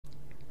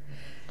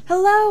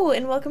Hello,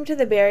 and welcome to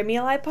the Bury Me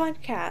Alive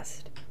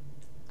podcast.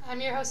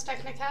 I'm your host,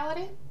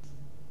 Technicality.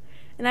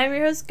 And I'm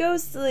your host,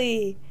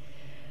 Ghostly.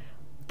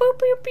 Boop,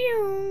 boop,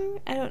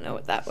 boop. I don't know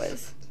what that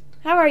was.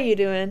 How are you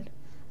doing?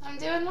 I'm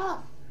doing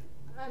well.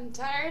 I'm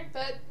tired,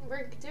 but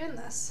we're doing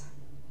this.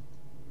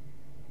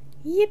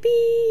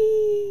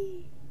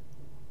 Yippee!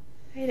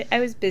 I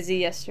was busy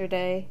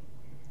yesterday.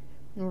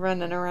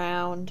 Running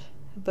around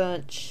a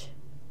bunch.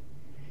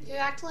 You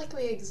act like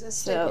we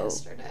existed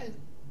yesterday.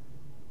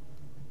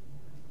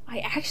 I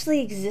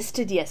actually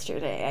existed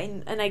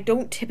yesterday, and I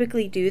don't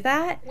typically do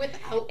that.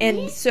 Without me?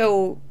 And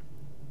so,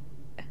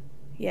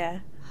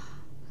 yeah.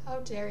 How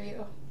dare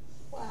you?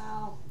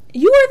 Wow.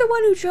 You are the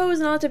one who chose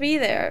not to be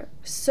there,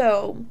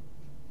 so.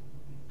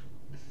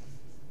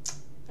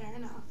 Fair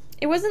enough.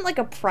 It wasn't like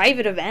a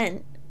private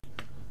event.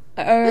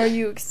 Are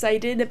you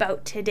excited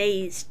about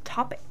today's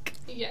topic?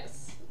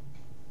 Yes.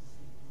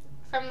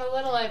 From the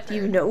little I've heard. Do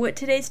you know what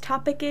today's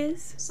topic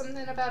is?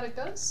 Something about a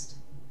ghost?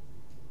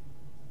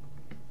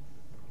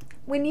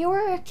 When you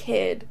were a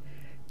kid,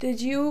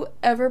 did you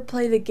ever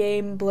play the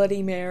game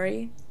Bloody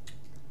Mary?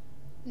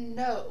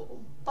 No,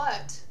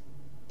 but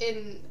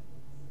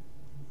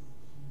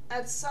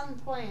at some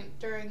point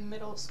during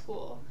middle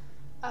school,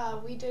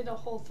 we did a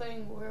whole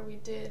thing where we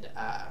did,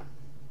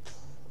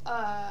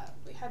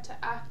 we had to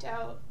act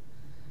out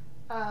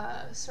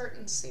a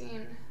certain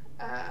scene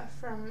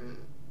from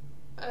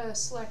a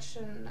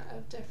selection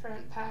of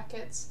different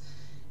packets,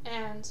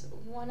 and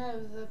one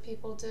of the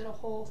people did a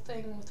whole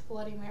thing with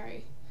Bloody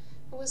Mary.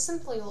 It was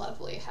simply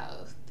lovely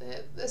how,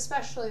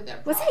 especially their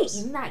props. Was I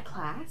in that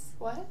class?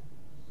 What?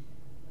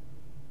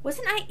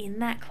 Wasn't I in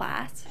that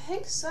class? I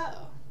think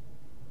so.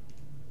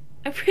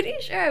 I'm pretty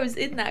sure I was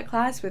in that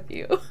class with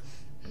you.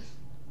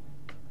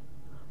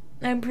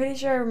 I'm pretty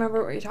sure I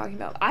remember what you're talking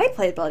about. I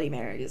played Bloody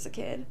Mary as a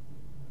kid.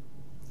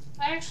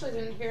 I actually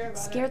didn't hear about it.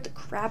 Scared the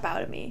crap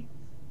out of me.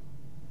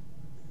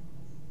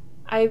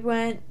 I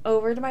went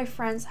over to my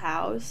friend's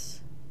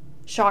house.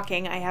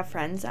 Shocking, I have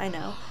friends, I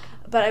know.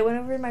 But I went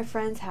over to my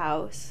friend's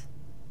house,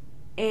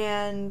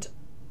 and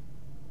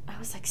I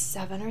was like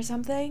 7 or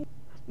something.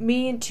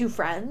 Me and 2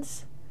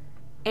 friends,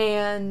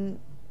 and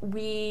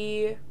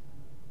we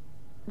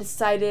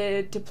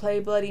decided to play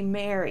Bloody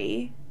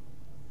Mary,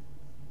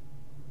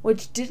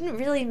 which didn't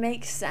really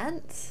make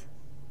sense.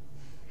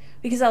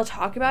 Because I'll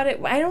talk about it.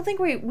 I don't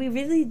think we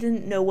really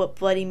didn't know what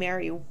Bloody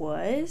Mary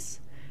was.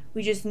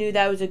 We just knew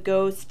that was a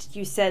ghost.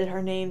 You said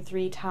her name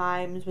 3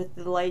 times with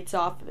the lights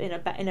off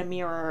in a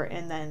mirror,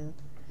 and then...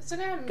 Isn't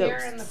there a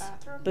mirror in the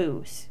bathroom?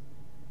 Booze.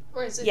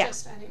 Or is it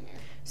just any mirror?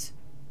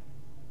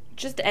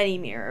 Just any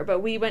mirror.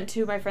 But we went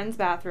to my friend's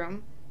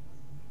bathroom,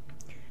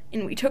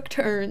 and we took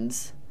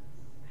turns,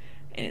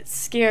 and it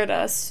scared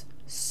us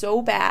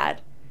so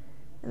bad.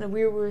 And then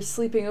we were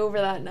sleeping over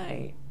that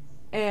night,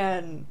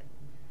 and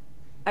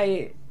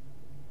I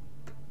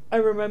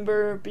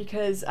remember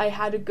because I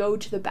had to go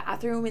to the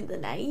bathroom in the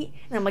night,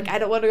 and I'm like, I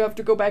don't want to have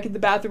to go back in the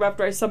bathroom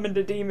after I summoned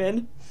a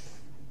demon.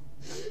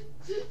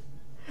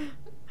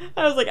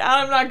 I was like,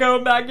 I'm not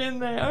going back in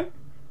there.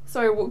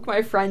 So I woke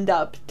my friend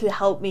up to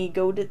help me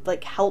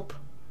help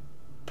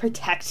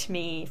protect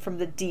me from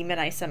the demon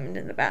I summoned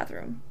in the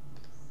bathroom.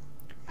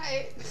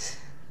 I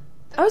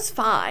was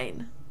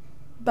fine,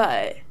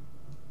 but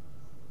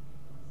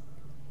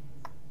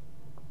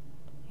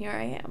here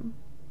I am.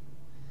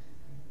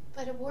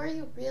 But are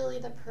you really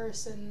the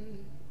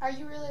person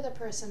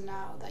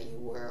now that you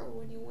were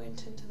when you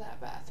went into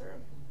that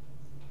bathroom?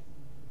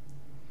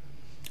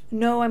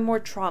 No, I'm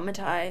more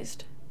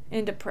traumatized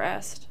and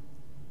depressed.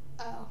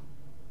 Oh.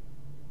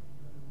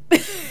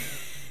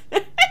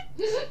 I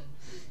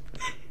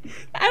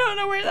don't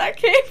know where that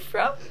came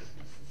from.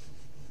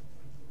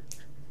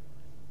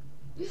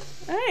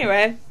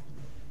 Anyway.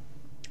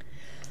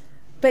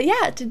 But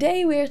yeah,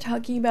 today we are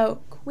talking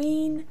about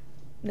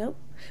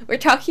we're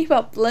talking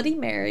about Bloody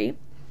Mary,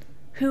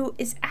 who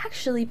is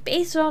actually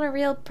based on a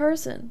real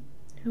person,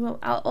 who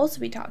I'll also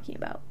be talking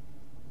about.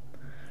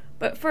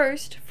 But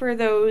first, for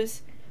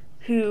those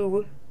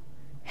who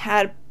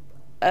had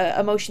an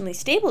emotionally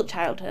stable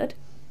childhood,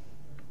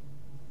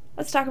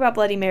 let's talk about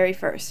Bloody Mary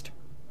first.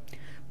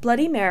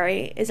 Bloody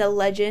Mary is a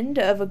legend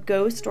of a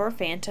ghost or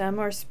phantom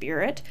or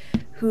spirit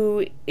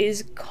who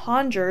is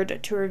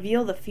conjured to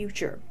reveal the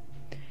future.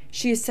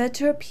 She is said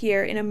to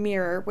appear in a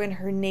mirror when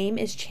her name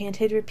is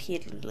chanted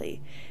repeatedly.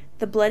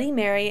 The Bloody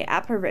Mary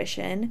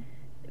apparition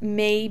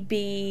may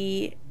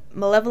be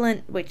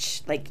malevolent,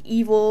 which like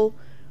evil,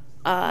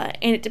 and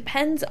it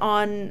depends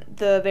on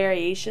the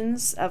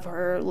variations of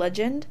her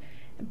legend,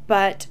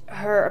 but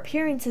her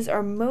appearances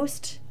are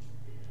most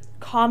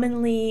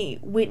commonly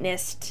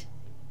witnessed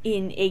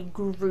in a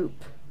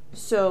group.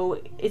 So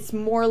it's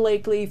more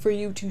likely for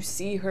you to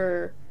see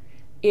her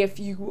if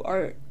you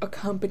are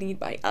accompanied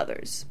by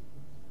others.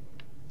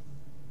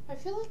 I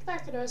feel like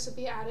that could also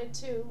be added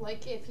to,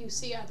 like, if you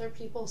see other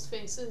people's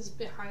faces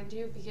behind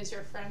you because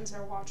your friends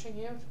are watching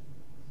you.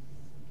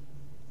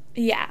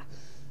 Yeah.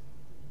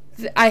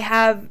 I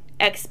have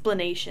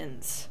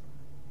explanations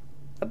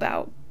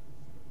about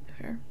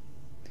her.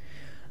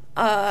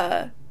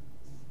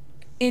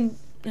 in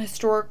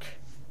historic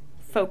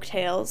folk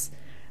tales,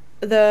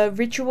 the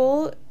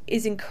ritual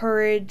is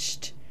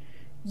encouraged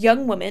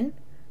young women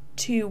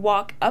to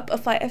walk up a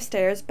flight of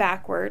stairs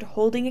backward,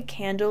 holding a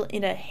candle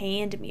in a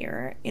hand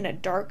mirror in a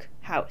dark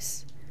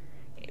house.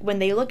 When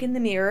they look in the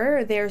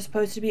mirror, they are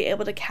supposed to be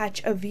able to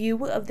catch a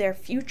view of their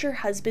future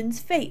husband's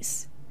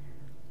face.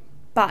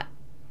 But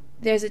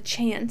there's a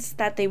chance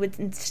that they would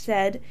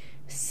instead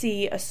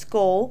see a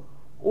skull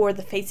or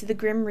the face of the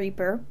Grim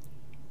Reaper,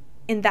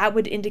 and that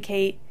would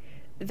indicate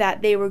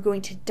that they were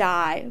going to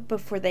die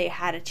before they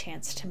had a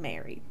chance to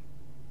marry.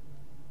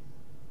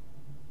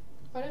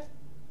 What if?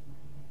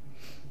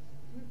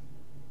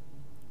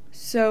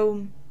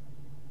 So,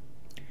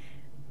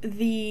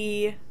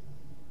 the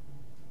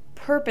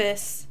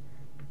purpose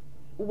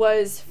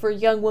was for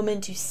young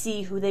women to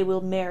see who they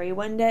will marry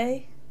one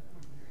day,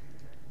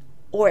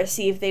 or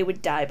see if they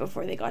would die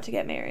before they got to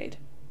get married.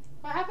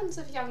 What happens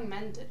if young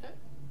men did it?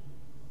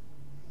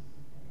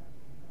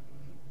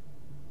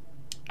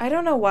 I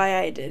don't know why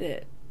I did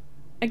it.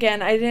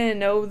 Again, I didn't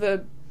know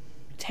the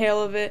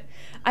tale of it.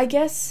 I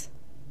guess,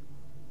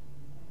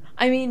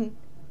 I mean,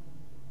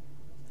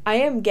 I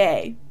am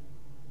gay,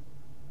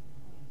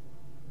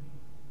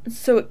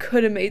 so it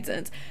could have made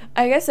sense.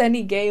 I guess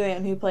any gay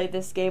man who played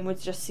this game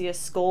would just see a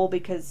skull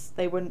because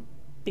they wouldn't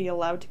be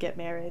allowed to get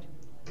married.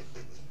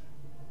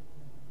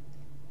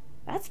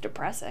 That's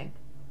depressing.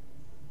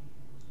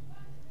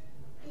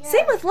 Yeah.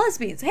 Same with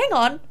lesbians. Hang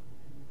on.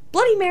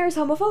 Bloody Mary's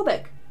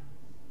homophobic.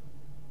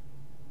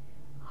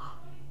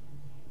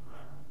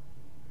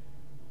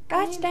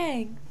 Gosh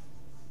dang.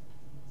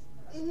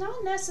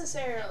 Not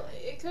necessarily.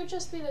 It could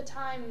just be the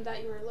time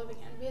that you were living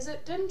in, because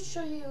it didn't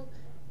show you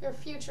your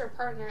future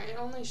partner. It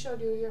only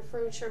showed you your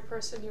future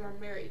person you were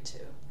married to.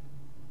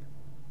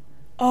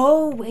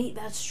 Oh, wait,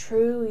 that's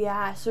true.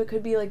 Yeah, so it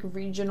could be like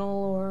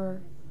regional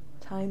or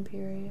time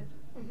period.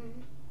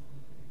 Mm-hmm.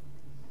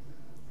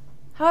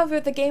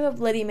 However, the game of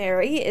Bloody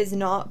Mary is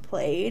not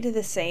played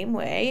the same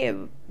way it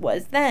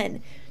was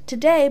then.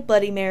 Today,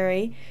 Bloody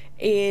Mary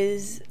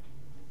is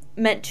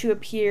meant to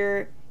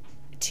appear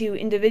to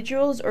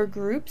individuals or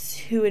groups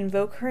who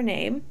invoke her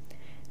name,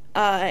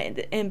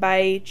 and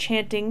by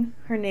chanting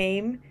her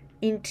name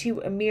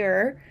into a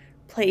mirror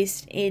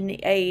placed in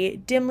a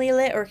dimly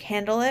lit or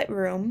candlelit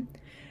room,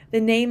 the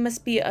name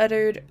must be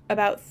uttered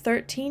about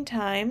 13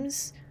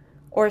 times,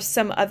 or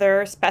some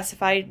other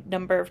specified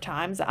number of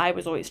times. I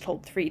was always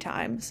told 3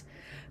 times.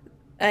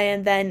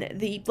 And then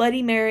the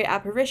Bloody Mary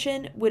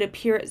apparition would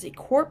appear as a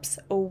corpse,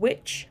 a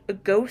witch, a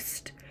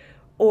ghost,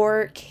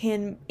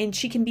 and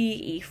she can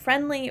be a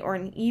friendly or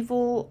an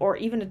evil or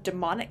even a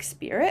demonic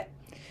spirit.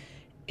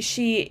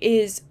 She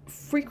is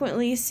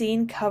frequently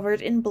seen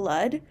covered in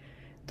blood.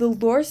 The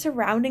lore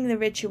surrounding the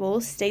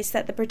ritual states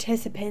that the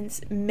participants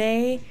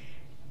may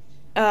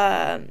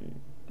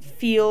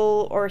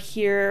feel or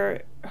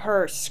hear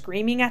her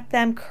screaming at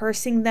them,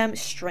 cursing them,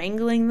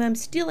 strangling them,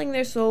 stealing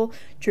their soul,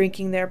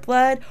 drinking their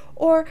blood,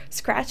 or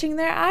scratching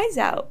their eyes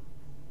out.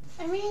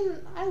 I mean,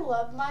 I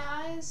love my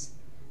eyes,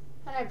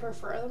 and I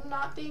prefer them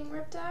not being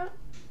ripped out.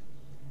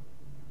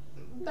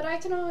 But I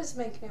can always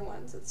make new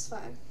ones, it's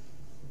fine.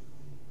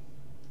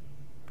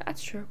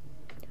 That's true.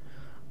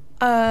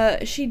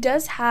 She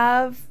does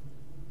have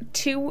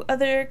 2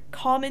 other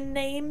common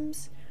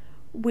names,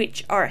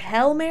 which are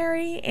Hail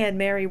Mary and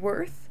Mary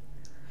Worth.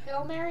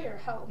 Hail Mary or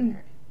Hell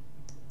Mary?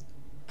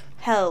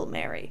 Hail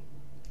Mary.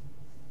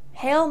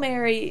 Hail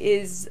Mary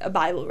is a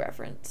Bible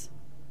reference.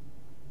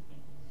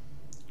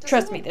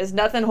 Trust me, there's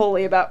nothing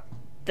holy about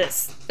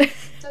this.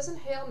 Doesn't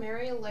Hail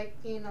Mary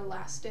like being a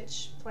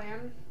last-ditch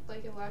plan?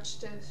 Like a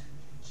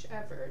last-ditch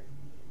effort?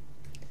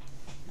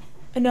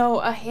 No,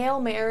 a Hail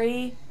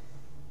Mary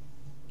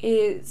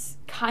is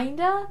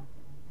kinda,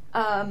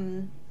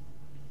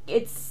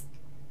 it's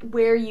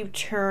where you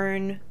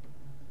turn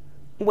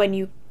when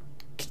you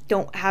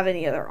don't have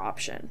any other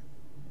option.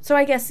 So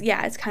I guess,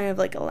 yeah, it's kind of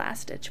like a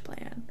last-ditch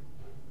plan.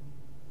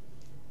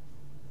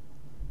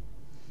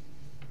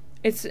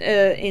 It's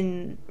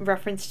in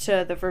reference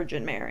to the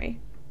Virgin Mary.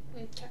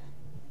 Okay.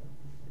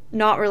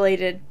 Not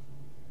related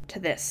to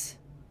this.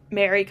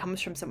 Mary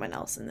comes from someone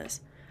else in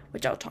this,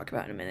 which I'll talk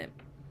about in a minute.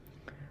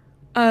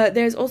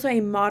 There's also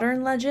a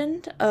modern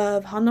legend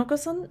of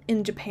Hanoko-san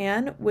in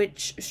Japan,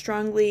 which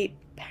strongly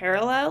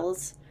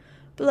parallels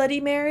Bloody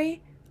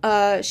Mary.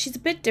 She's a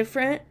bit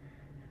different,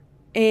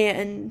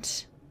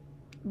 and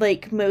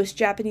like most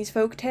Japanese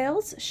folk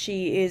tales,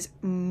 she is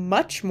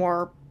much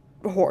more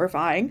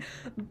horrifying,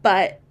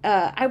 but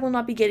I will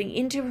not be getting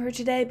into her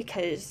today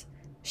because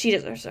she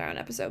deserves her own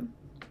episode.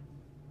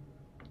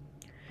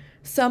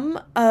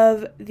 Some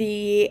of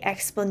the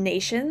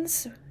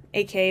explanations,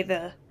 aka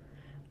the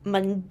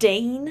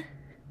mundane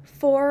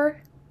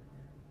for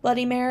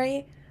Bloody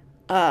Mary,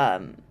 these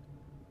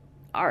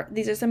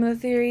are some of the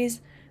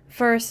theories.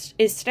 First,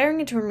 is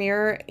staring into a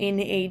mirror in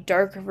a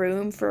dark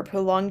room for a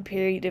prolonged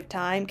period of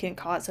time can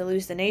cause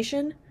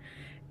hallucination,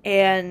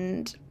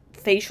 and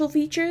facial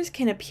features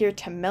can appear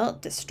to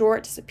melt,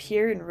 distort,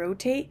 disappear, and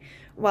rotate,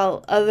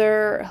 while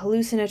other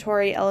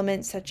hallucinatory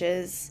elements such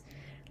as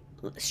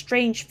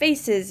strange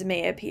faces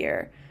may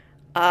appear.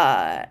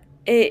 There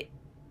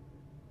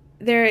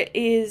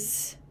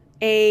is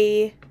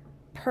a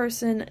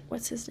person,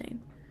 what's his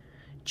name?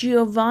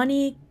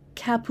 Giovanni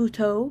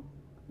Caputo,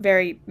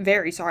 very,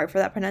 very sorry for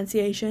that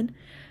pronunciation,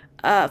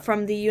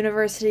 from the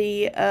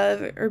University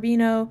of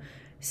Urbino,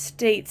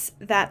 states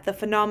that the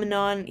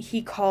phenomenon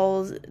he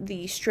calls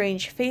the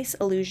strange face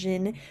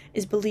illusion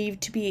is believed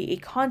to be a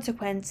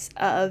consequence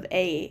of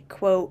a,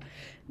 quote,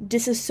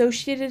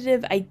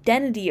 dissociative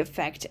identity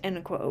effect,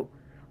 end quote,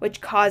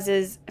 which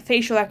causes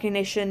facial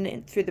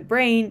recognition through the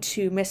brain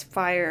to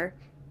misfire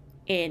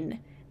in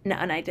an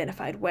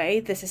unidentified way.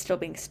 This is still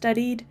being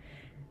studied.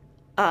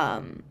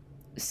 And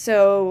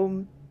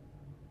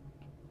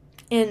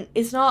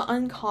it's not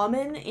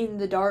uncommon in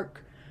the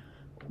dark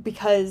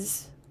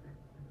because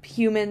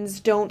humans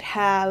don't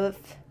have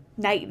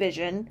night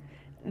vision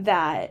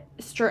that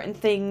certain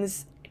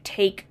things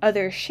take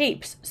other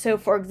shapes. So,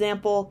 for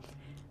example,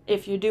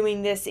 if you're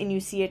doing this and you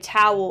see a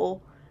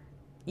towel,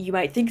 you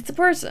might think it's a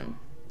person,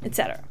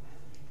 etc.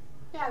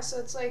 Yeah, so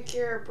it's like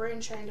your brain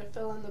trying to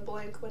fill in the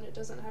blank when it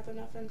doesn't have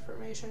enough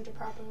information to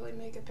properly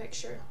make a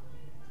picture.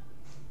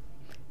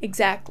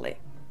 Exactly.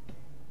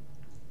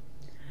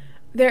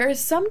 There is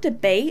some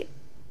debate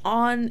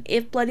on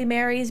if Bloody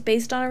Mary is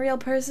based on a real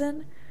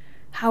person.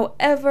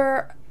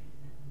 However,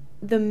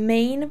 the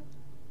main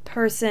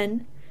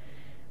person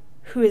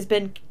who has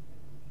been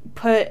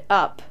put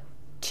up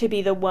to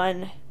be the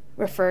one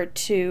referred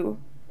to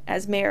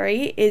as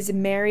Mary is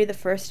Mary the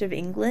First of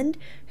England,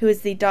 who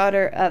is the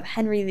daughter of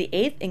Henry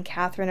VIII and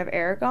Catherine of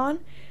Aragon.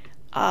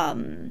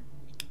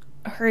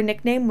 Her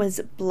nickname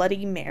was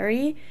Bloody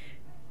Mary,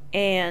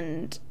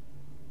 and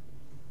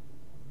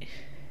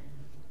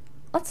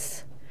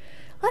let's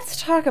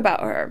talk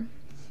about her.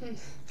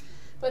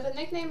 With a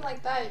nickname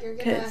like that, you're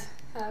gonna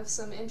have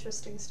some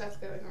interesting stuff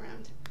going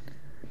around.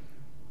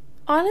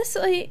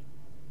 Honestly,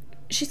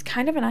 she's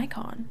kind of an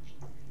icon.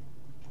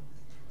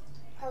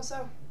 How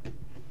so?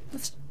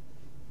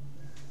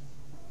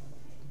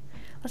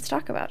 Let's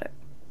talk about it.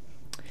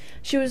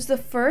 She was the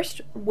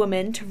first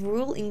woman to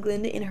rule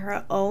England in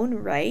her own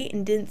right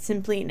and didn't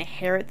simply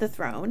inherit the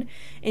throne,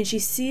 and she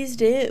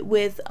seized it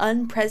with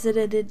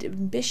unprecedented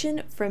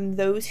ambition from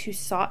those who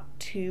sought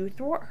to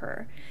thwart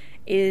her,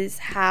 is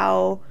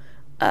how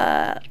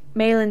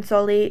Malin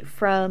Solly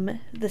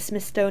from the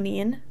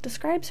Smithsonian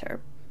describes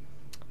her.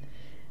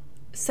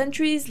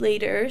 Centuries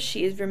later,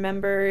 she is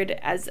remembered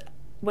as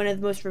one of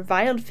the most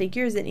reviled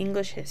figures in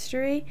English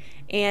history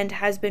and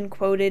has been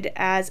quoted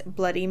as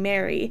Bloody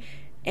Mary,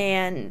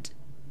 and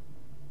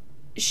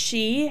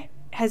she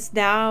has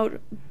now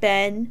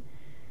been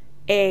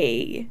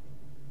a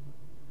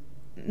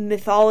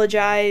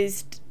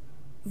mythologized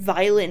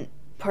violent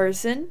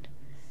person,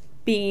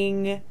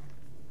 being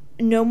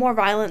no more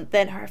violent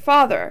than her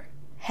father,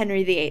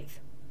 Henry VIII.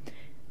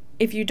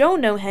 If you don't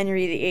know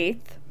Henry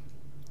VIII,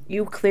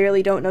 you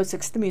clearly don't know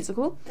Six the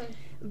Musical,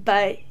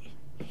 but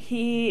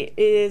he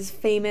is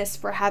famous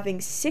for having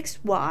 6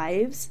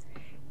 wives,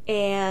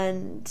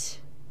 and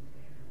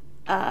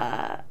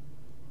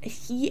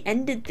he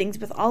ended things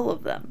with all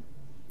of them.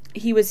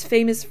 He was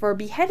famous for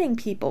beheading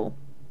people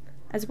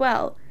as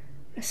well.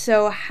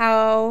 So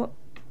how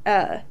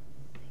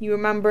you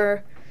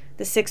remember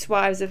the 6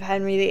 wives of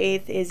Henry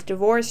VIII is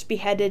divorced,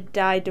 beheaded,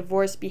 died,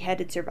 divorced,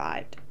 beheaded,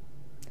 survived.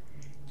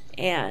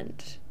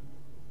 And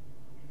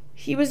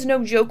he was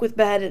no joke with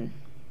beheading.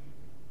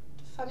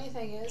 Funny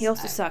thing is, he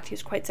also sucked. He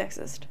was quite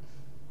sexist.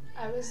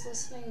 I was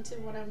listening to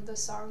one of the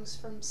songs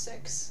from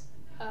Six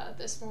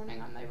this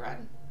morning on my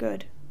run.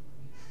 Good.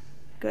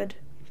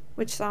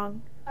 Which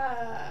song?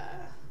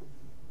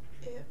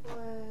 It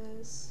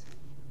was...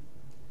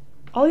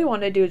 All you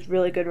want to do is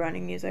really good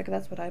running music.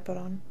 That's what I put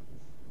on.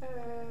 It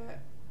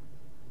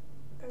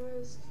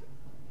was...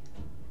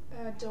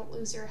 Don't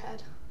Lose Your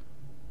Head.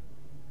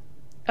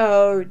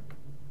 Oh,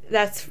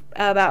 that's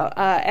about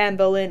Anne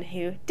Boleyn,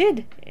 who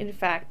did, in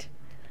fact,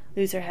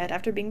 lose her head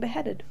after being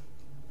beheaded.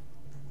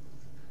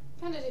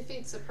 Kind of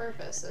defeats the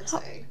purpose of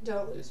saying,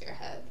 don't lose your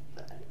head,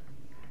 but...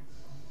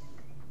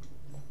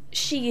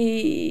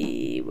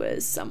 She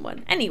was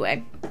someone.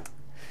 Anyway,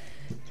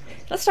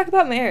 let's talk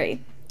about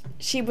Mary.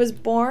 She was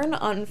born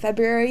on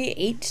February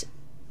 18th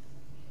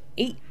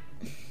in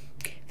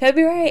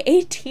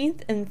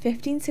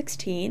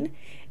 1516,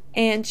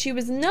 and she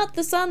was not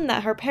the son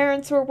that her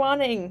parents were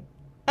wanting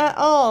at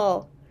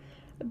all.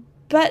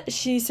 But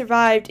she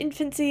survived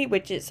infancy,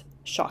 which is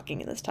shocking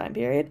in this time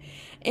period,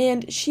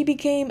 and she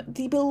became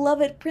the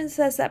beloved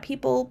princess that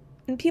people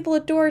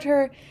adored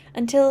her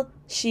until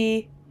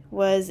she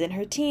was in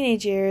her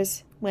teenage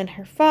years when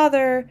her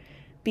father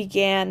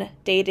began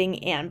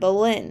dating Anne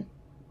Boleyn.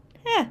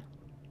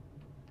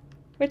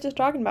 We're just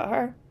talking about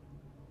her.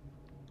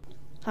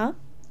 Huh?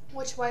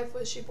 Which wife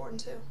was she born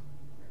to?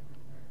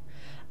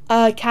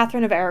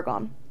 Catherine of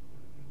Aragon.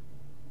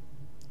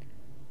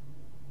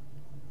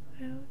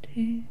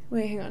 Wait,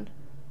 hang on.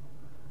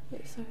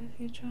 So if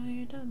you try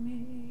your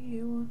dummy,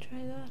 you will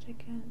try that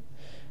again.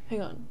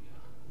 Hang on.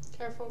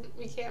 Careful,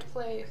 we can't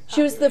play.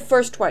 She was the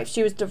first wife.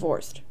 She was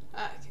divorced.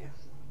 Okay.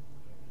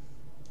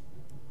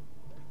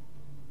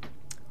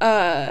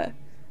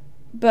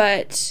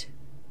 But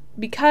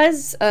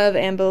because of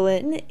Anne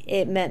Boleyn,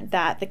 it meant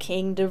that the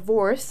king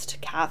divorced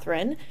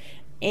Catherine,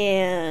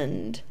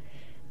 and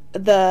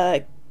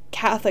the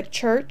Catholic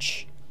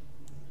Church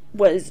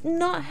was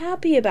not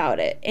happy about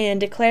it and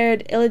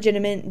declared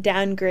illegitimate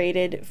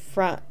downgrade.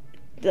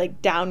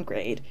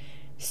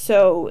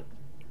 So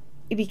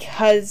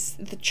because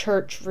the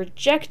church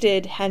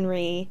rejected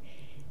Henry,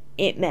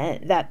 it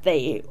meant that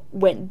they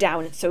went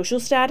down in social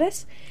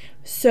status.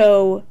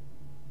 So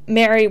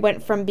Mary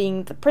went from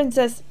being the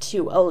princess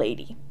to a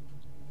lady.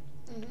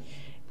 Mm-hmm.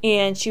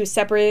 And she was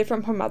separated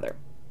from her mother.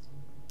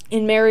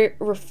 And Mary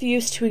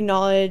refused to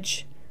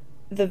acknowledge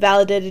the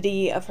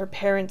validity of her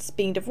parents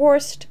being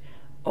divorced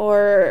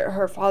or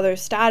her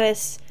father's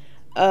status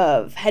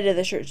of head of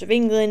the Church of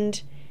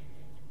England.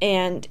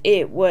 And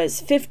it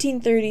was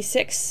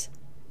 1536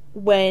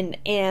 when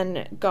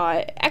Anne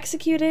got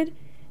executed,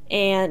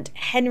 and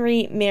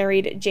Henry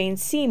married Jane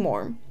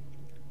Seymour.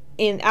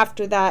 And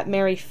after that,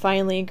 Mary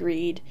finally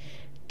agreed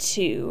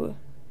to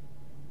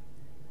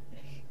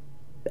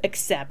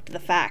accept the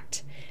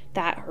fact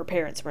that her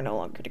parents were no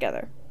longer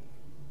together.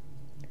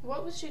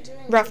 What was she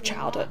doing? Rough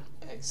childhood.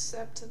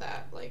 Accept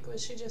that? Like,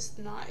 was she just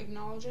not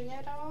acknowledging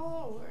it at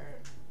all, or?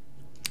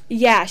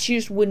 Yeah, she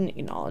just wouldn't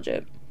acknowledge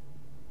it.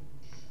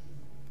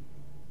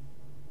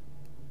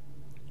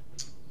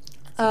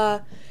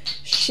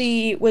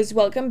 She was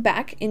welcomed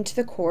back into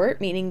the court,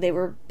 meaning they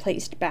were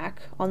placed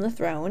back on the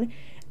throne,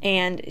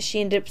 and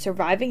she ended up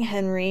surviving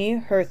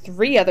Henry, her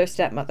 3 other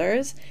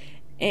stepmothers,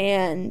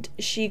 and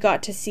she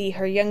got to see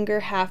her younger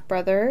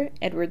half-brother,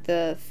 Edward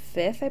V,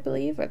 I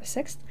believe, or the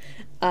 6th,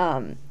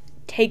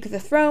 take the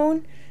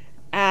throne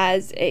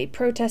as a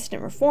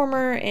Protestant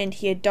reformer, and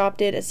he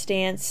adopted a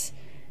stance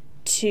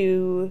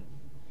to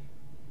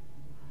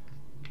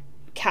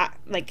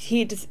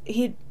he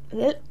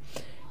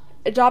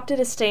adopted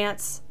a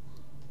stance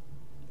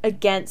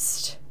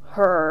against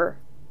her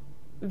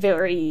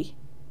very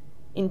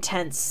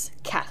intense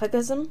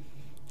Catholicism.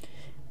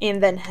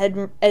 And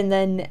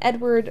then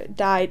Edward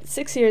died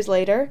 6 years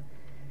later.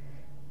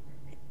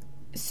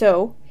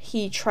 So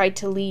he tried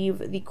to leave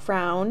the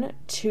crown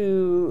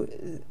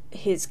to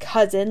his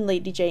cousin,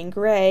 Lady Jane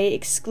Grey,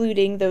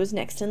 excluding those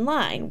next in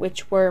line,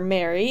 which were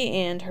Mary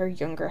and her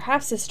younger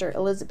half-sister,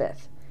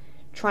 Elizabeth,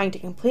 trying to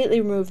completely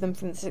remove them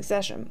from the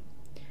succession.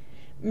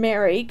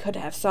 Mary could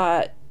have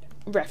sought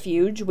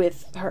refuge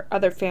with her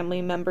other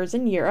family members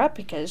in Europe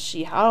because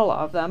she had a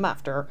lot of them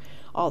after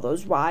all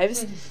those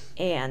wives,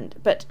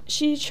 but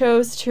she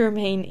chose to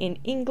remain in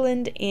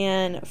England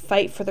and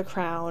fight for the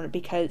crown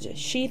because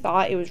she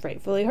thought it was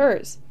rightfully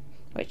hers,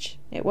 which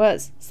it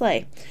was.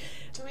 Slay.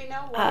 Do we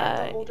know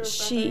why the older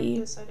brother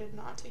decided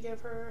not to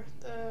give her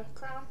the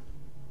crown?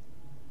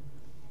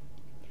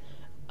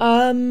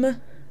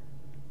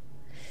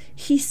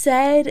 He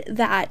said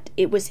that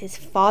it was his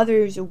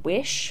father's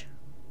wish,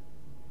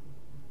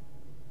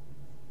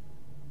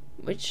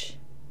 which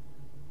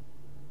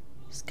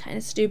is kind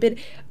of stupid.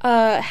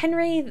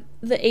 Henry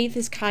VIII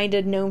is kind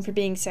of known for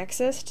being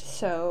sexist,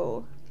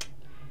 so...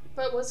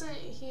 But wasn't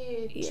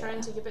he trying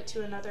to give it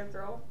to another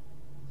girl?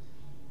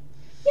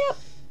 Yep.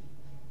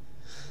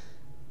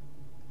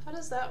 How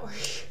does that work?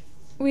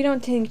 We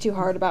don't think too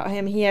hard about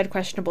him. He had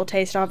questionable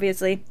taste,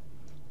 obviously.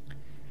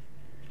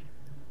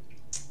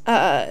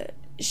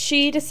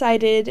 She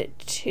decided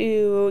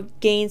to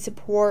gain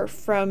support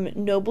from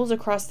nobles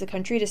across the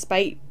country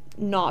despite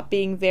not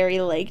being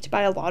very liked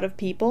by a lot of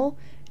people.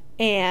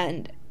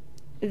 And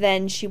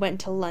then she went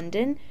to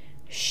London.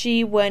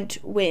 She went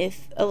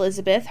with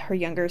Elizabeth, her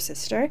younger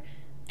sister,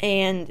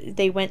 and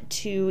they went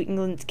to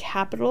England's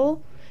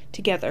capital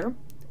together.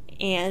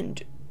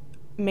 And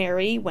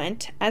Mary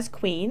went as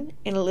queen,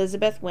 and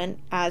Elizabeth went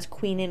as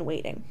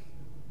queen-in-waiting.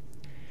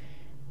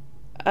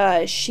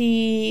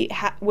 She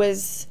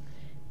was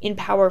in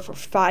power for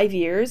 5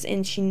 years,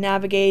 and she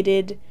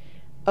navigated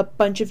a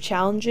bunch of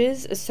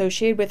challenges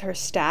associated with her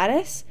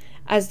status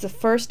as the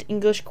first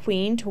English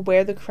queen to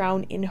wear the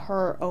crown in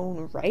her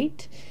own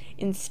right,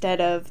 instead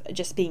of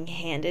just being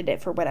handed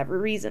it for whatever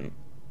reason.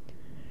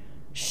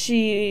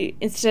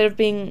 Instead of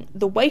being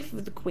the wife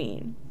of the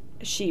queen,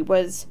 she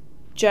was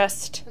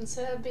just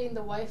instead of being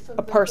the wife of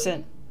a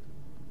person.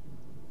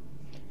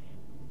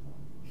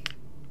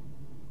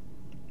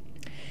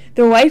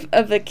 The wife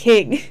of the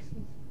king.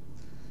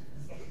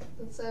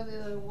 Instead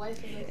of the wife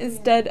of the king.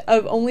 Instead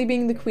of only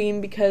being the queen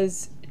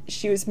because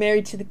she was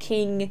married to the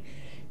king,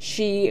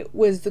 she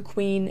was the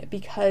queen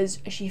because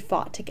she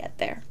fought to get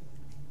there.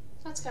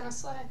 That's kind of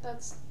sly.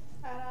 That's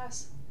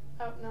badass.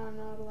 Oh, no, I'm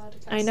not allowed to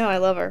cuss. I know, I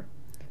love her.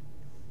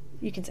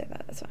 You can say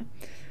that, that's fine.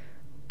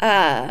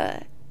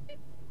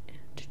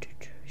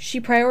 She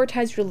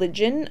prioritized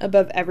religion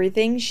above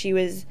everything. She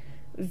was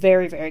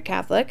very, very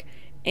Catholic,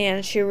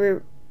 and she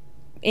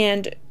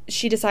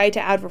decided to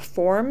add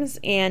reforms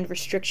and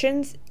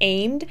restrictions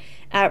aimed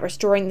at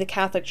restoring the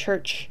Catholic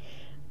Church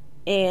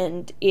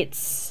and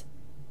its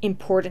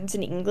importance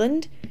in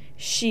England.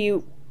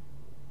 It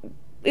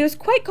was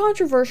quite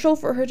controversial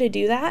for her to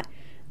do that,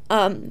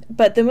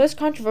 But the most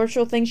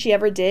controversial thing she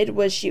ever did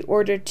was she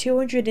ordered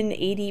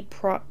 280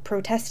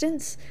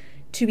 Protestants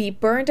to be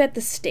burned at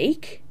the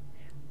stake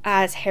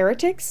as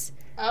heretics.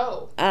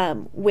 Oh.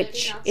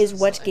 Which is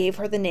what gave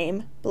her the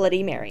name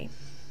Bloody Mary.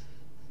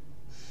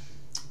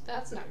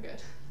 That's not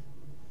good.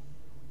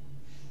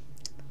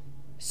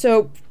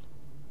 So,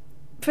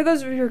 for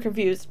those of you who are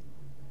confused,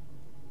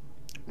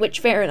 which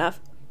fair enough,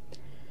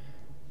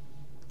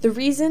 the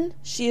reason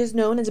she is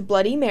known as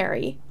Bloody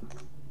Mary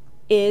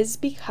is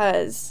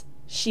because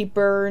she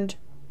burned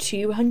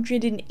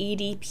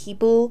 280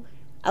 people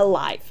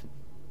alive.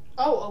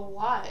 Oh,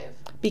 alive.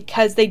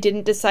 Because they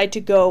didn't decide to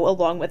go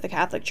along with the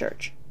Catholic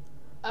Church.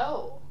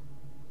 Oh.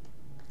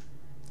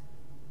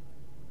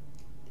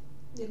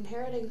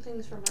 Inheriting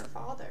things from her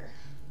father.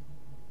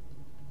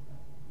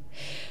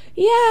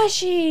 Yeah,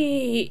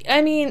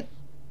 I mean,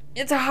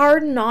 it's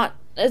hard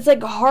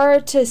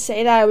to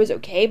say that I was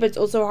okay, but it's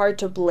also hard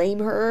to blame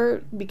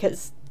her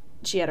because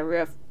she had a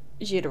rough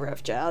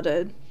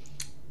childhood.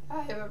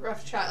 I have a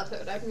rough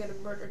childhood. I'm gonna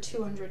murder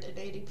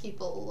 280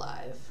 people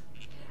alive.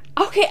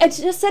 Okay, I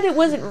just said it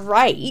wasn't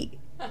right.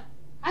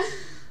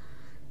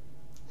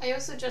 I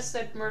also just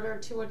said murder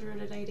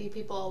 280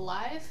 people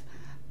alive.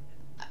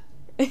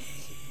 I'm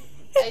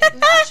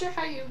not sure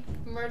how you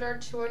murder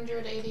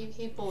 280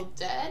 people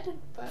dead,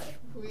 but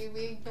we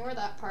ignore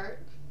that part.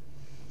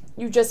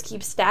 You just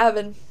keep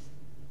stabbing.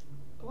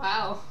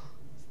 Wow.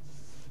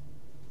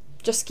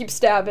 Just keep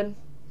stabbing.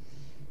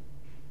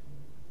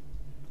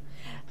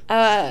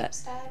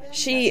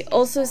 She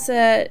also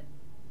said...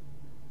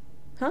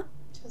 Huh?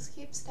 Just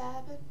keep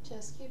stabbing,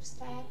 just keep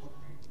stabbing.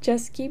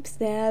 Just keep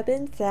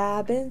stabbing,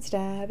 stabbing,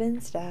 stabbing,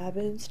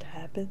 stabbing,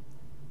 stabbing.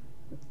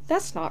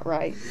 That's not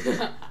right.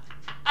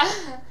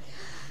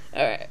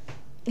 Alright.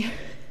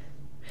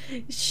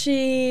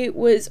 She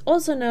was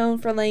also known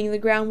for laying the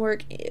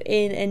groundwork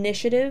in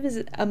initiatives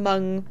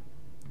among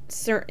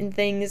certain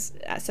things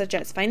such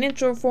as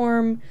financial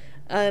reform,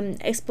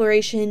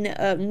 exploration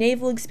of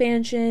naval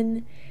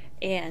expansion,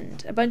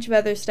 and a bunch of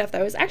other stuff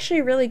that was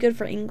actually really good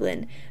for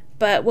England,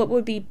 but what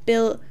would be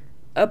built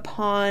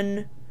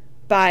upon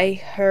by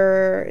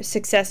her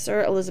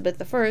successor,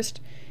 Elizabeth I,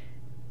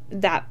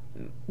 that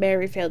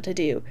Mary failed to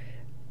do.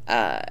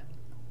 That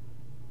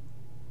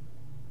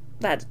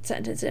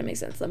sentence didn't make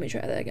sense. Let me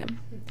try that again.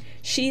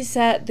 She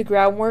set the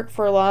groundwork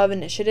for a lot of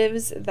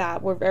initiatives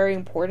that were very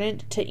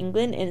important to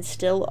England and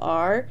still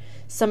are,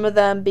 some of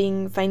them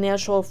being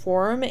financial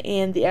reform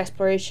and the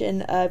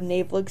exploration of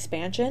naval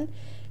expansion.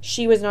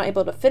 She was not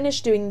able to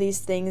finish doing these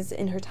things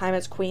in her time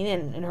as queen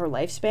and in her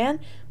lifespan,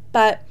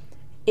 but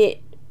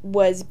it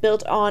was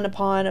built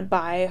upon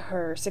by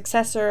her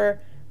successor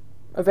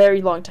a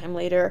very long time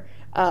later,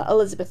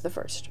 Elizabeth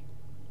I.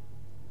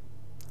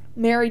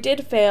 Mary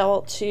did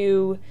fail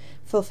to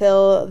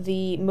fulfill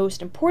the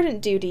most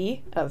important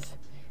duty of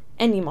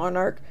any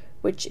monarch,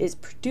 which is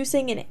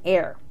producing an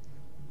heir,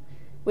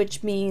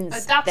 which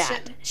means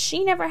adoption. That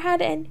she never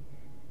had an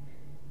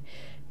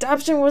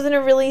adoption wasn't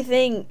really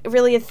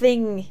a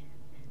thing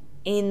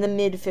in the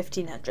mid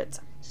 1500s.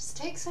 Just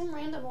take some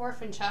random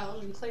orphan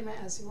child and claim it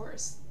as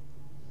yours.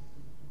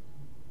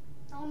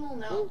 No one will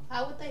know.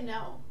 How would they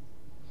know?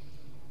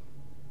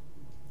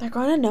 They're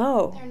gonna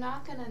know. They're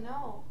not gonna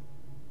know.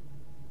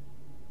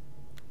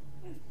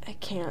 I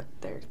can't.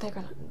 They're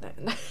gonna.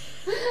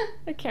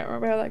 I can't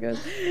remember how that goes.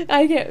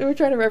 I can't. We're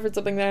trying to reference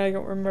something that I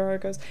don't remember how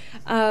it goes.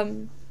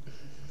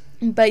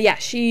 But yeah,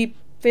 she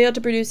failed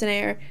to produce an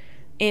heir,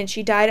 and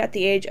she died at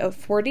the age of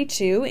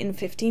 42 in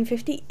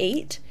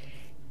 1558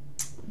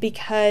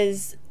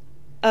 because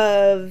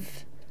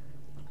of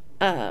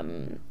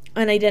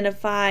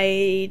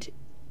unidentified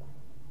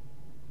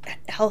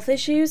health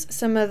issues.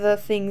 Some of the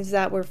things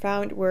that were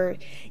found were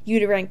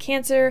uterine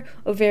cancer,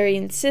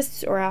 ovarian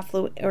cysts, or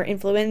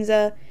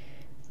influenza,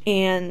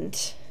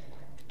 and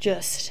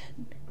just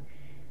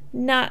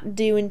not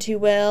doing too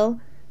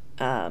well.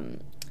 And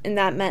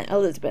that meant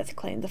Elizabeth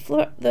claimed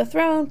the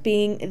throne,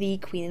 being the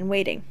queen in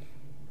waiting.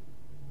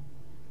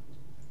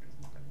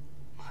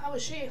 How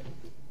was she?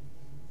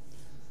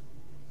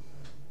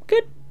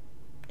 Good.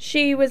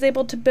 She was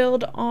able to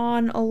build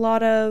on a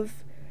lot of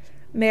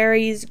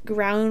Mary's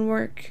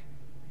groundwork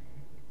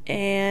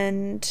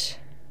and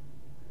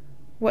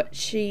what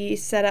she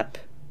set up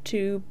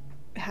to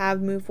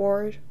have move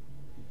forward.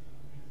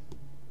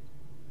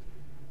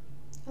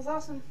 That's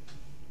awesome.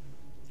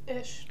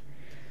 Ish.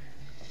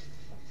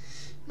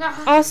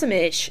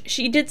 Awesome-ish.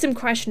 She did some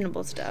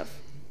questionable stuff.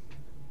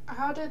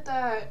 How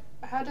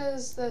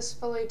does this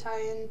fully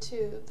tie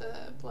into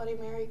the Bloody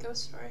Mary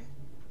ghost story?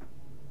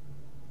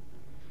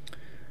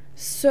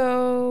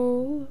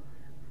 So,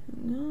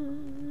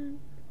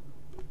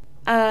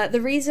 the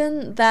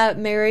reason that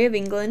Mary of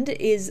England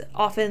is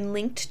often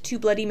linked to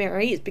Bloody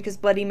Mary is because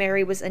Bloody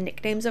Mary was a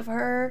nickname of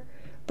her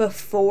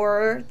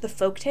before the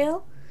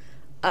folktale,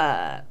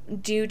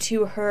 due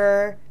to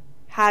her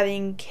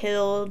having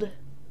killed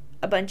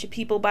a bunch of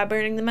people by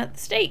burning them at the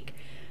stake.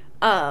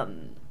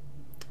 The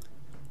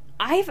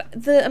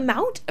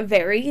amount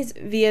varies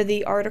via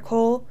the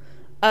article.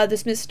 The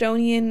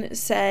Smithsonian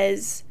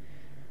says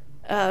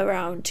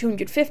around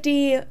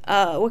 250.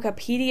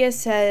 Wikipedia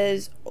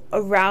says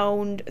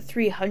around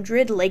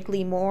 300,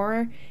 likely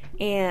more.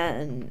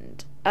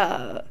 And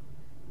I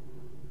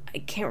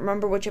can't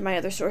remember which of my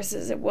other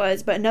sources it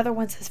was, but another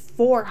one says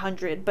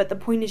 400. But the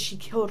point is she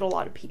killed a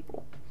lot of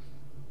people.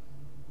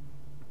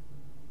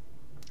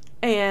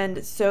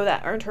 And so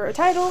that earned her a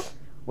title,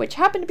 which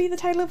happened to be the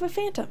title of a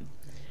phantom.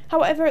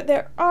 However,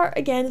 there are,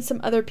 again,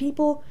 some other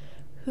people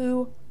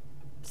who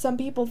some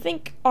people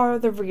think are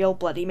the real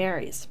Bloody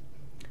Marys.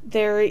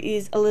 There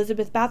is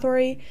Elizabeth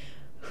Bathory,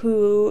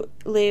 who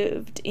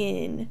lived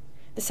in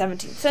the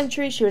 17th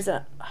century. She was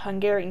a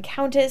Hungarian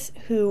countess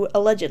who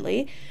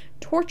allegedly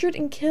tortured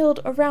and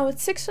killed around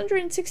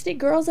 660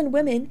 girls and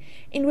women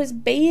and was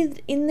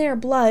bathed in their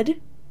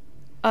blood,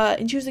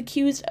 and she was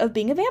accused of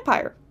being a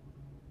vampire.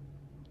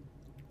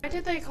 Why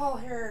did they call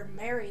her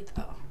Mary,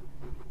 though?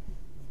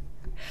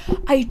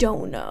 I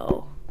don't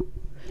know.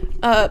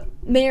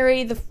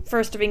 Mary the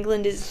First of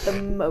England is the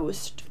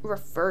most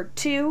referred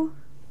to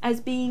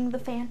as being the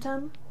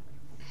Phantom.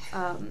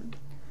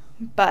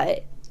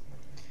 But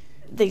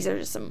these are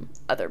just some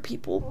other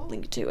people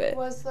linked to it.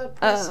 Was the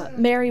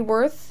person... Mary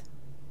Worth.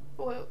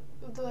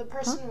 The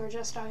person we were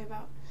just talking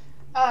about.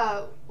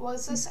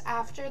 Was this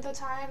after the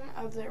time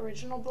of the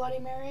original Bloody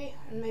Mary?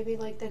 And maybe,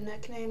 like, the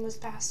nickname was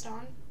passed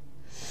on?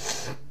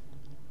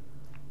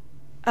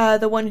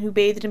 The one who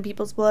bathed in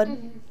people's blood?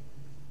 Mm-hmm.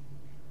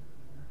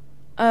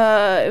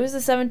 It was the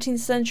 17th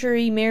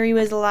century. Mary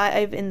was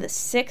alive in the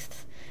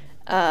 6th,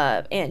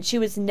 and she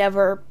was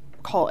never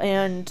called,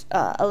 and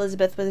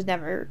Elizabeth was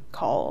never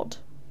called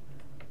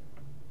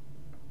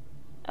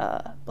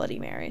Bloody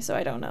Mary, so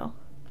I don't know.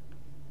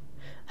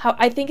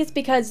 I think it's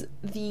because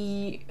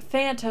the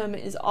Phantom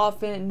is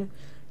often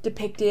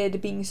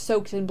depicted being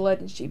soaked in blood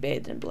and she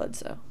bathed in blood,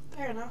 so.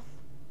 Fair enough.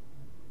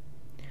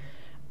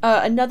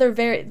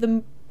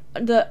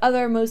 The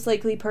other most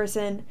likely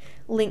person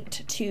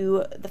linked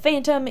to the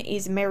Phantom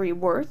is Mary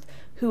Worth,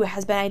 who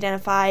has been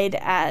identified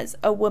as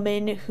a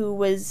woman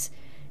who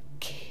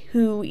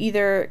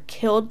either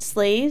killed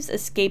slaves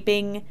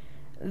escaping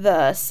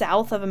the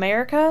South of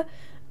America.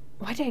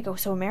 Why did I go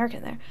so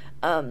American there?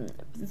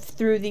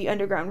 Through the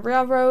Underground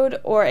Railroad,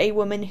 or a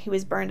woman who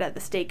was burned at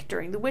the stake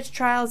during the witch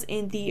trials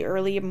in the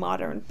early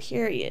modern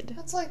period.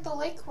 It's like the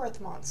Lake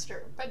Worth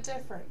monster, but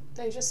different.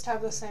 They just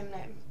have the same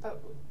name,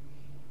 but...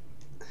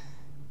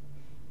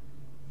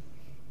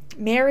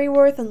 Mary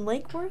Worth and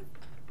Lake Worth?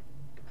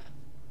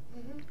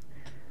 Mm-hmm.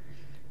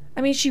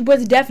 I mean, she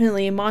was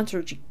definitely a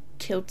monster. She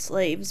killed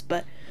slaves,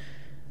 but...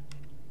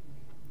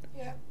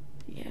 Yeah.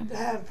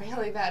 Yeah.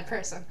 Really bad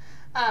person.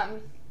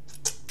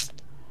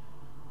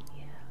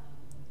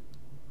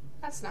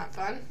 That's not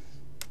fun.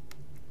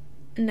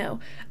 No.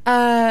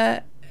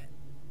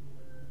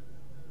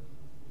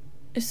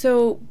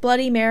 So,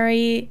 Bloody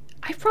Mary,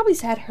 I've probably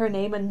said her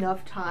name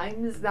enough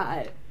times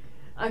that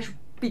I should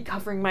be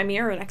covering my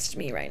mirror next to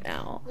me right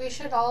now. We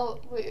should all...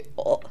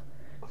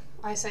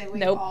 I say we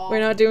nope, all... we're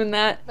not doing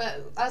that.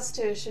 But us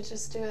two should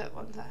just do it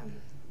one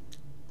time.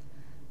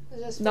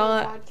 Just for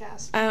Not, the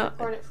podcast.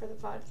 Record it for the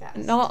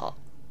podcast.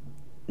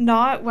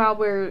 Not while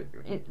we're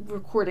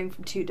recording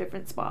from two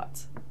different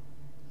spots.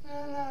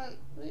 No,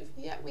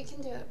 yeah, we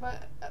can do it,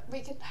 but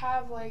we can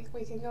have,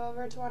 we can go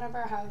over to one of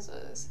our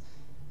houses,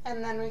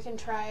 and then we can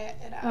try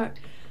it out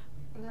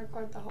and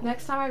record the whole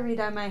Next time I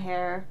redye my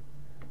hair,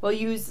 we'll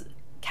use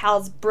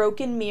Cal's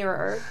broken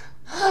mirror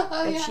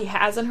that she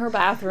has in her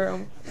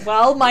bathroom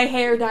while my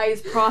hair dye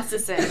is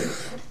processing.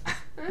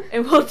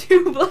 And we'll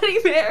do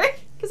Bloody Mary,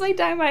 because I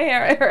dye my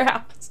hair at her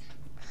house.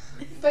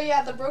 But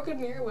yeah, the broken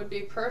mirror would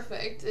be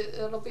perfect.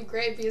 It'll be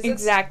great because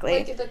exactly.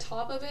 It's, the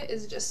top of it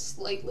is just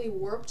slightly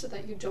warped so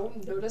that you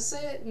don't notice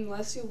it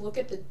unless you look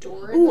at the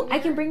door. Ooh, I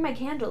can bring my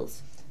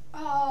candles.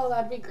 Oh,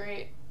 that'd be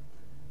great.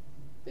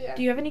 Yeah.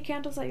 Do you have any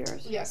candles at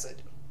yours? Yes, I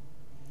do.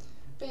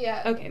 But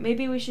yeah. Okay,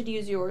 maybe we should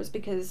use yours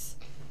because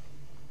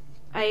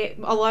I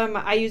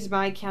use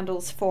my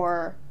candles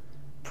for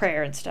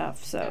prayer and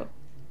stuff. So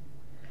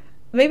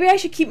maybe I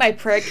should keep my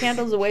prayer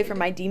candles away from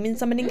my demon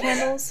summoning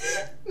candles.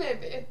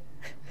 Maybe.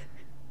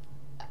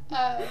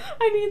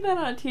 I need that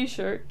on a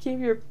t-shirt. Keep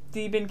your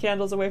demon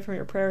candles away from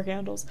your prayer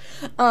candles.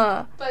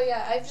 But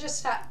yeah, I've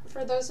just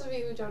for those of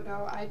you who don't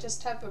know, I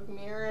just have a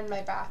mirror in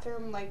my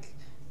bathroom, like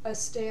a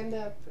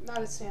stand-up,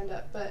 not a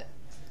stand-up, but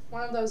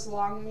one of those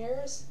long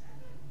mirrors,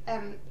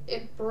 and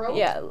it broke,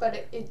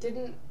 but it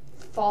didn't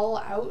fall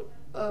out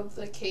of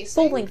the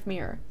casing. Full-length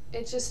mirror.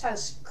 It just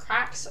has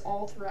cracks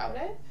all throughout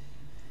it.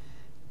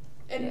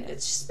 And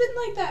it's just been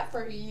like that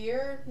for a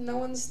year. No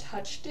one's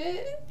touched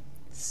it,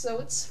 so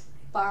it's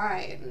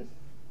fine.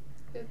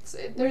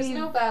 There's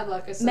no bad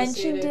luck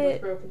associated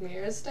with broken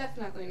mirrors.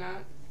 Definitely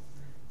not.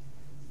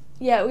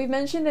 Yeah, we've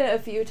mentioned it a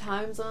few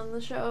times on the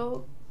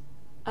show.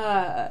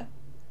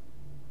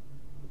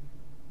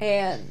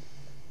 And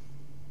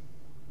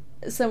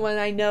someone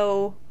I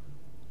know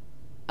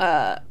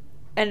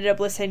ended up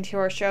listening to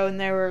our show and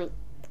they were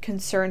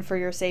concerned for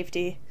your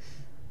safety.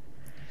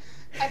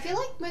 I feel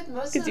like with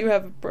most because you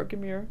have a broken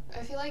mirror.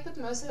 I feel like with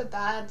most of the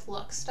bad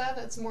luck stuff,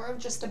 it's more of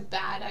just a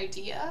bad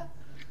idea.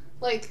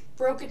 Like,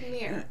 broken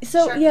mirror.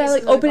 So, sharp yeah, pieces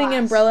like of opening an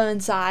glass. umbrella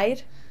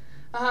inside.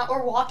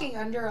 Or walking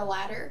under a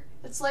ladder.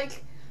 It's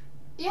like,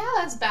 yeah,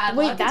 that's bad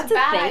Wait, luck. that's It's a a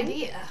bad thing?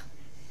 idea.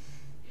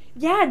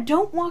 Yeah,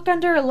 don't walk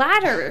under a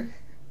ladder.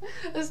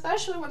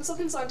 Especially when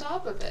someone's on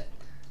top of it.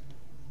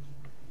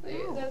 Like,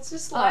 Oh. that's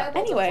just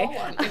liable Anyway. to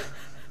fall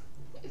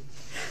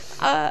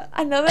on you.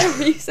 Another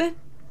reason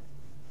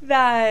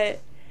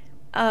that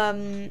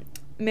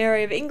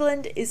Mary of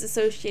England is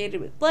associated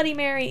with Bloody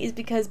Mary is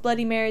because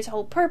Bloody Mary's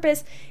whole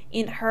purpose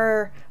in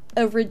her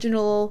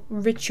original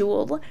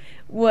ritual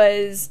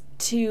was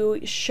to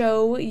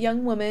show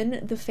young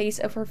women the face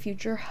of her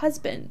future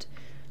husband.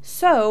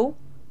 So,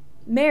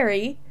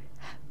 Mary,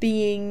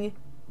 being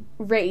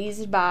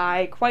raised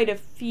by quite a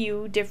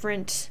few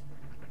different,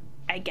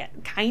 I guess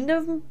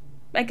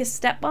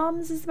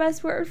stepmoms is the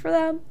best word for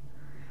them,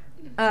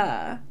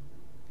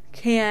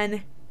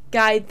 can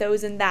guide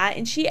those in that.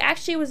 And she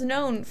actually was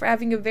known for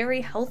having a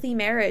very healthy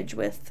marriage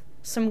with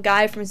some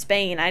guy from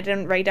Spain. I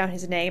didn't write down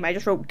his name. I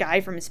just wrote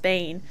guy from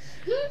Spain.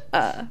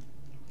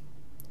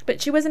 But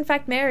she was in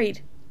fact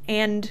married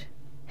and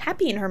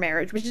happy in her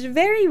marriage, which is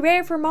very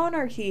rare for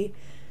monarchy,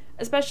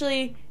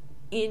 especially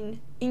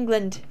in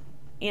England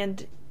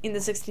and in the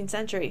 16th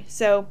century.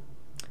 So,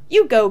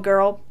 you go,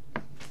 girl.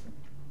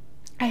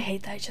 I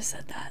hate that I just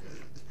said that.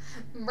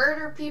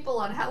 Murder people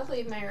on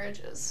healthy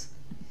marriages.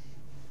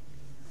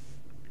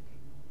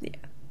 Yeah.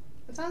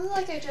 It sounds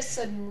like I just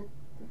said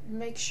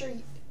make sure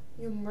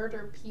you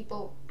murder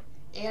people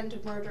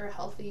and murder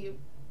healthy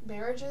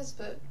marriages,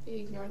 but you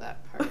ignore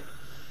that part.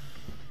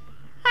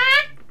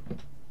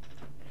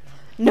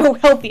 No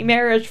healthy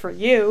marriage for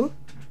you.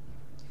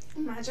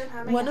 Imagine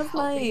having One a of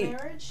healthy my-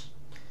 marriage.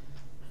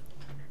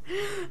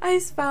 I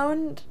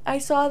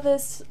saw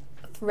this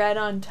thread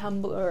on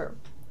Tumblr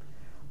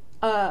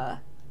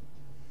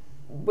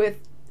with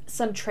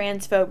some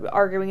transphobe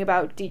arguing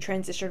about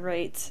detransition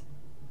rates,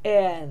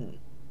 and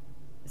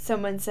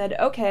someone said,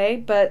 okay,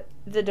 but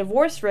the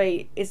divorce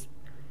rate is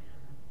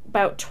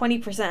about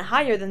 20%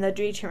 higher than the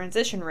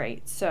detransition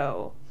rate,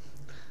 so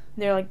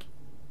they're like,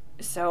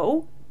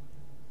 so?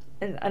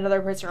 And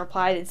another person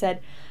replied and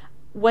said,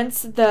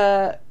 once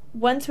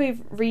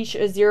we've reached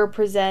a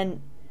 0%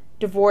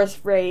 divorce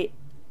rate,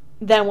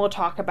 then we'll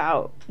talk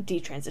about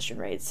detransition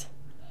rates.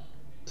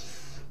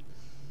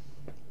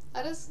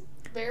 That is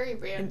very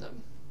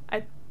random.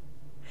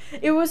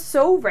 It was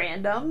so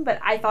random, but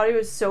I thought it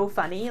was so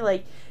funny,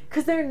 like,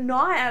 because they're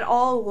not at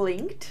all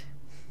linked.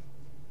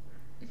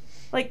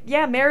 Like,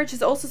 yeah, marriage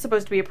is also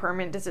supposed to be a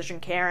permanent decision,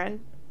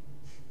 Karen.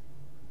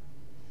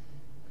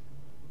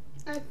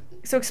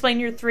 So explain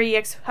your 3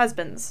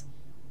 ex-husbands.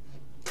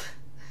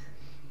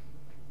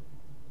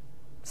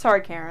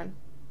 Sorry, Karen.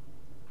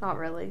 Not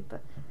really,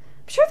 but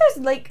I'm sure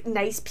there's, like,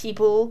 nice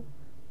people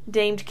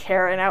named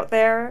Karen out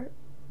there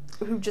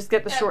who just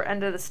get the short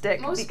end of the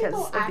stick Most because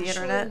people of the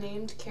internet. actually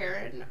named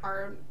Karen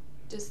are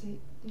just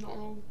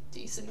normal,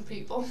 decent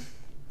people.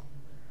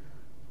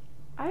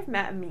 I've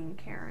met a mean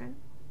Karen.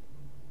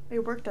 They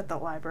worked at the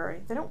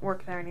library. They don't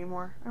work there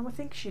anymore. I would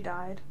think she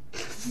died.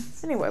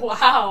 Anyway.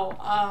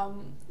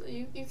 Wow.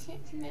 You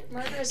can't commit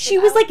murder. She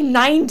was like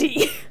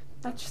 90.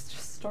 That just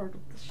started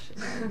this shit.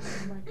 Oh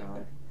my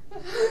god.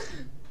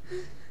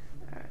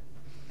 Alright.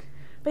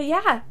 But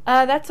yeah,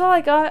 that's all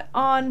I got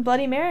on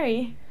Bloody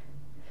Mary.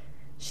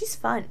 She's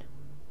fun.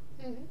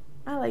 Mm-hmm.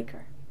 I like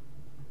her.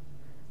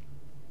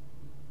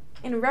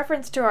 In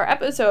reference to our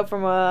episode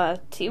from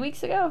 2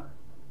 weeks ago.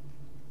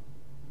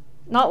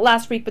 Not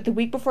last week, but the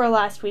week before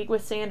last week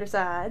with Sandra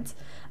Sides.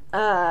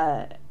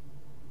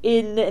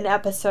 In an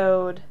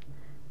episode,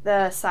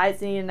 The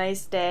Sides Need a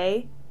Nice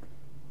Day,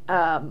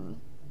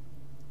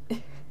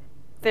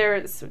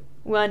 there's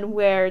one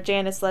where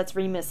Janice lets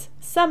Remus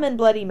summon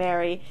Bloody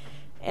Mary,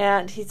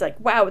 and he's like,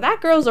 wow, that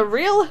girl's a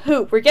real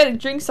hoot. We're getting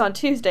drinks on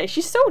Tuesday.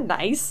 She's so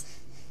nice.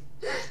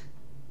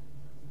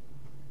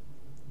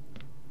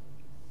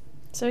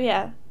 So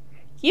yeah.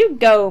 You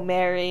go,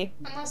 Mary.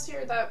 Unless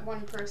you're that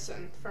one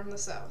person from the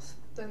south.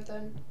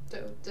 Then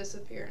they'll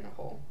disappear in a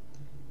hole.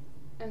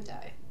 And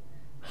die.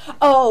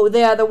 Oh,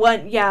 yeah, the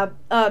one, yeah.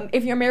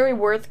 If you're Mary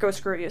Worth, go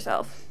screw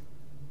yourself.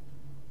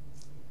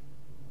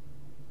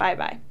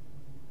 Bye-bye.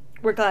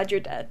 We're glad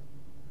you're dead.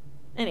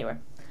 Anyway.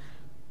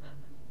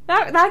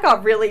 That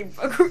got really...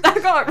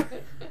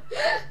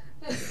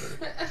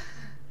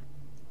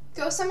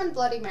 Go summon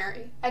Bloody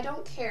Mary. I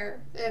don't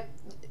care if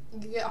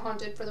you get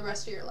haunted for the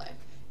rest of your life.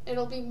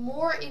 It'll be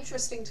more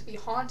interesting to be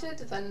haunted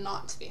than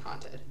not to be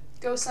haunted.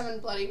 Go summon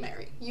Bloody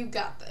Mary. You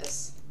got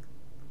this.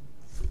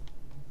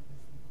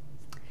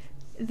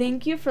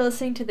 Thank you for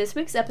listening to this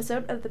week's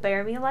episode of the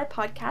Bury Me Alive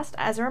podcast.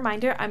 As a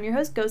reminder, I'm your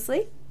host,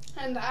 Ghostly.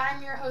 And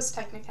I'm your host,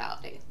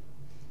 Technicality.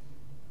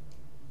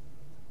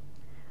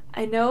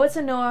 I know it's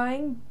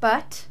annoying,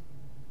 but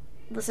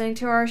listening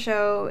to our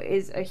show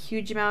is a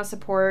huge amount of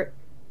support.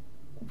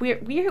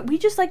 We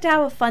just like to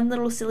have a fun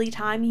little silly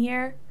time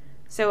here.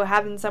 So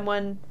having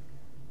someone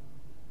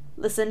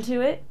listen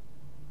to it,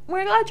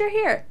 we're glad you're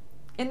here.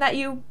 And that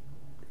you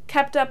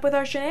kept up with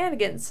our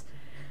shenanigans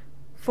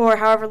for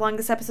however long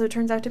this episode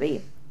turns out to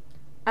be.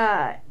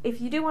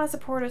 If you do want to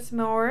support us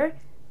more,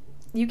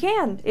 you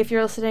can. If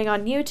you're listening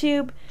on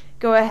YouTube,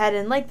 go ahead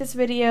and like this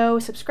video,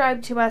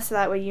 subscribe to us so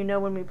that way you know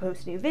when we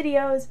post new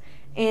videos,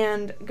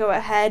 and go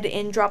ahead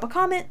and drop a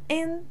comment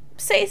and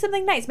say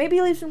something nice.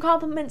 Maybe leave some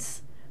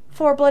compliments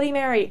for Bloody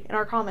Mary in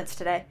our comments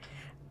today.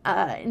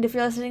 And if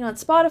you're listening on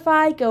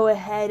Spotify, go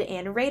ahead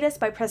and rate us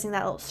by pressing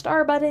that little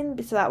star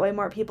button so that way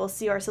more people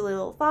see our silly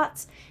little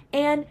thoughts.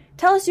 And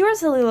tell us your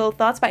silly little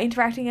thoughts by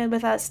interacting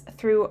with us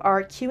through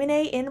our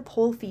Q&A and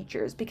poll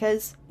features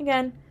because,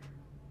 again,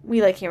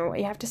 we like hearing what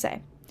you have to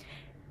say.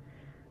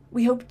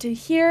 We hope to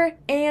hear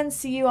and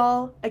see you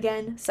all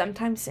again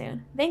sometime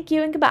soon. Thank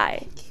you and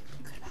goodbye.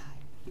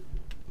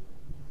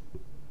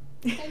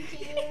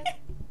 Thank you.